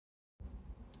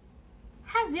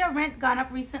Has your rent gone up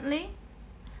recently?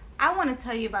 I want to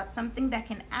tell you about something that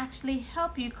can actually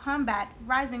help you combat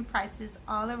rising prices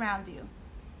all around you.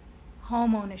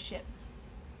 Home ownership.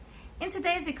 In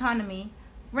today's economy,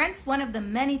 rent's one of the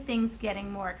many things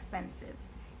getting more expensive.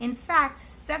 In fact,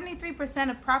 73%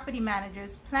 of property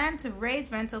managers plan to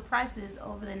raise rental prices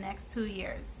over the next 2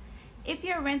 years. If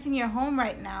you're renting your home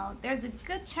right now, there's a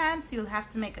good chance you'll have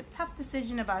to make a tough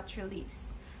decision about your lease,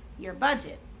 your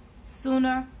budget,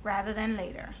 sooner rather than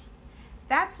later.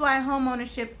 That's why home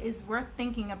ownership is worth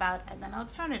thinking about as an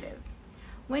alternative.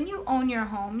 When you own your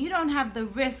home, you don't have the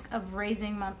risk of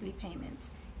raising monthly payments.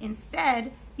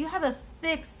 Instead, you have a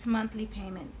fixed monthly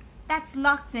payment that's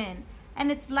locked in,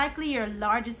 and it's likely your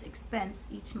largest expense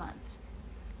each month.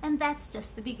 And that's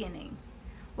just the beginning.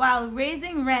 While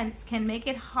raising rents can make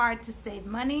it hard to save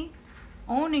money,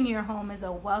 owning your home is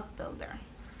a wealth builder.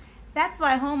 That's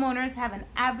why homeowners have an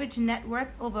average net worth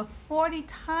over 40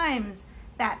 times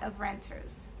that of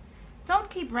renters. Don't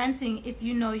keep renting if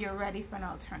you know you're ready for an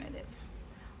alternative.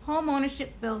 Home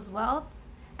ownership builds wealth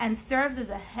and serves as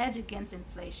a hedge against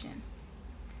inflation.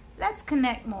 Let's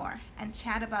connect more and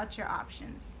chat about your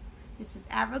options. This is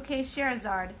Avril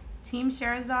Cherasard, Team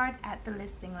Cherasard at the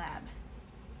Listing Lab.